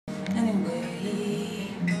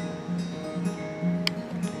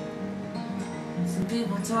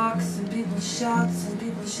talk, some people shout, some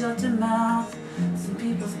people shut their mouth. Some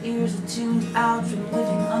people's ears are tuned out from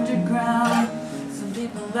living underground. Some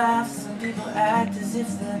people laugh, some people act as if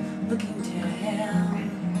they're looking down.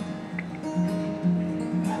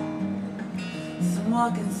 Some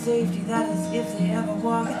walk in safety, that is if they ever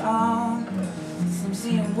walk at all. Some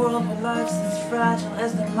see a world where life's as fragile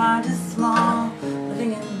as their mind is small,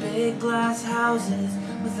 living in big glass houses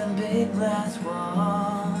with them big glass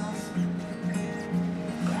walls.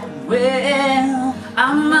 Well,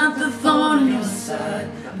 I'm not the thorn in your side,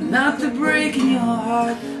 I'm not the break in your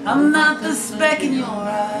heart, I'm not the speck in your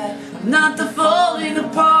eye, I'm not the falling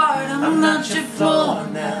apart, I'm not your floor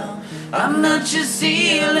now, I'm not your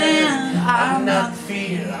ceiling, I'm not the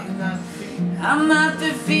fear, I'm not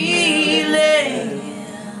the feeling.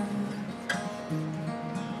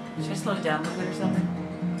 Should I slow it down a little bit or something?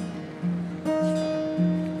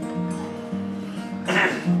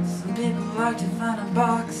 Some people like to find a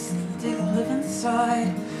box they can live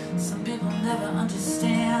inside. Some people never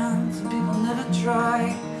understand, some people never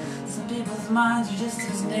try. Some people's minds are just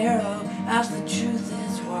as narrow as the truth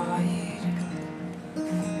is wide.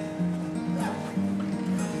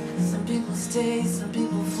 Some people stay, some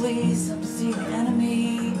people flee, some see the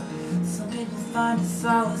enemy. Some people find a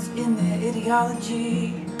solace in their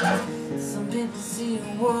ideology. Some people see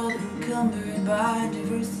a world encumbered by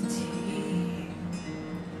diversity.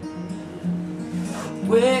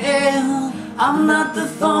 Well, I'm not the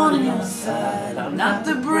thorn in your side, I'm not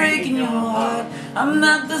the break in your heart, I'm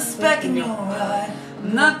not the speck in your eye,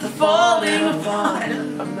 I'm not the falling apart,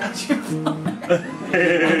 I'm not your floor,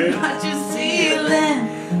 I'm not your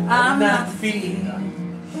ceiling, I'm not the fear,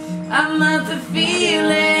 I'm not the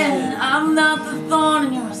feeling, I'm not the thorn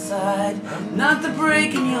in your side, I'm not the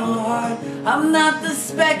break in your heart, I'm not the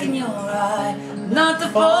speck in your eye, I'm not the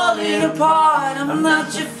falling apart, I'm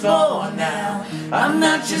not your floor now, I'm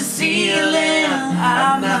not your ceiling,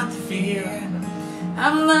 I'm not the fear,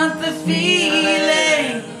 I'm not the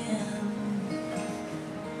feeling.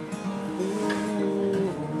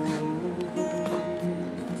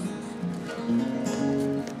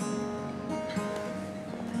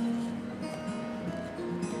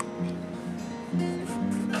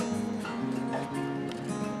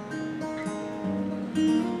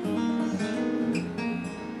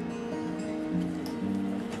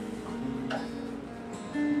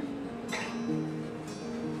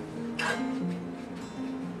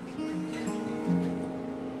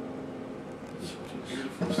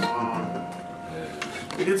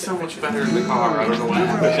 We did so much better in the car. I don't know what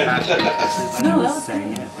happened. No, that was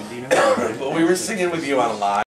saying it. But we were singing with you on live.